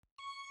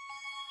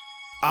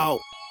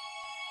Out.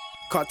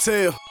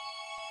 Cartel.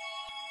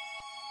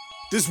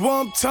 This what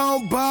I'm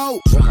talking about.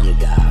 Drum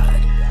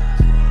God.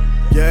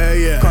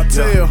 Yeah.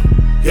 Cartel.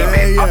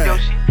 Yeah. Pop your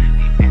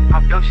shit.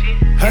 Pop your shit.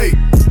 Hey,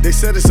 they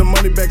said it's a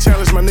money back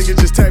challenge. My nigga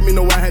just tagged me,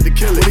 know I had to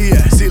kill it. Where he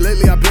at? See,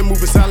 lately I've been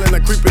moving silent,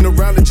 like creeping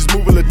around and just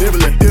moving a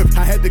nibbling.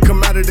 I had to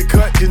come out of the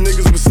cut, cause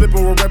niggas was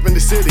slipping while repping the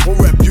city.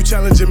 You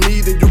challenging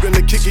me, then you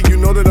gonna kick it. You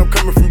know that I'm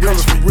coming from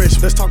rich.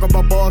 Let's talk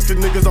about bars, cause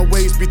niggas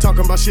always be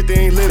talking about shit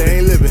they ain't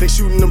living. They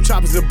shooting them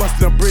choppers and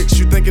busting up bricks.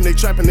 You thinking they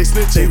trapping, they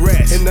snitching. They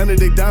rats. And none of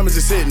they diamonds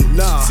is sitting.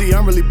 Nah. See,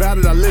 I'm really bad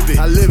at I live it.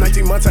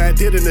 19 months I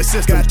did in the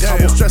system.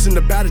 I was stressing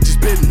about it,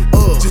 just bidding.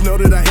 Just know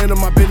that I handle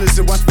my business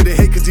and watch for they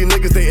hate, cause these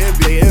niggas they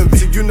envy.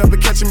 See, you never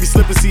catching me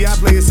slipping. See, I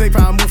play it safe,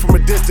 how I move from a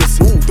distance.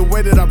 The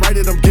way that I write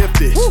it, I'm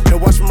gifted.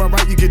 And watch from my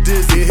right, you get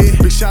dizzy.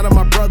 Big shout out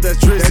my brother,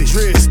 that's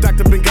Drizzy.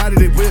 Stacked up and got it,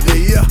 they with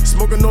me.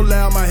 Smoking no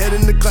loud, my head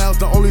in the clouds,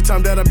 the only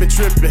time that I've been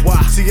tripping.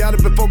 See,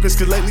 I've been focused,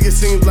 cause lately it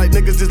seems like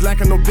niggas is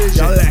lacking no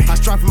vision. I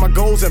strive for my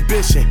goals,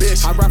 ambition.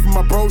 I rap for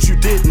my bros, you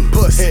didn't.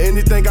 And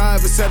anything I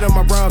ever said in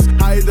my rhymes,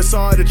 I either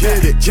saw it or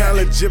did it.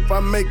 Challenge, if I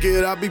make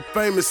it, I'll be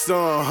famous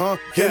on,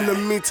 In the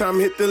meantime,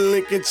 hit the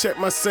link and check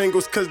my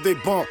singles, cause they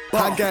bump.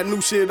 I got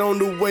new shit on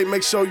the way,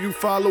 make sure you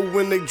follow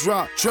when they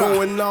drop.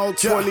 Going all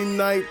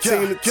 2019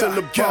 until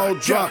the ball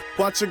drop.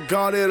 Watch it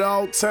guard at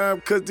all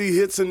time, cause these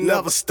hits will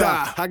never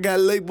stop. I got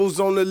labels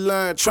on the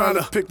line, trying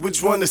to pick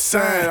which one to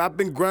sign. I've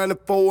been grinding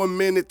for a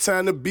minute,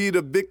 time to be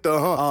the victor,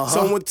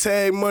 Someone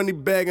tag money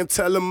bag and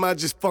tell them I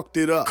just fucked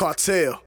it up. Cartel.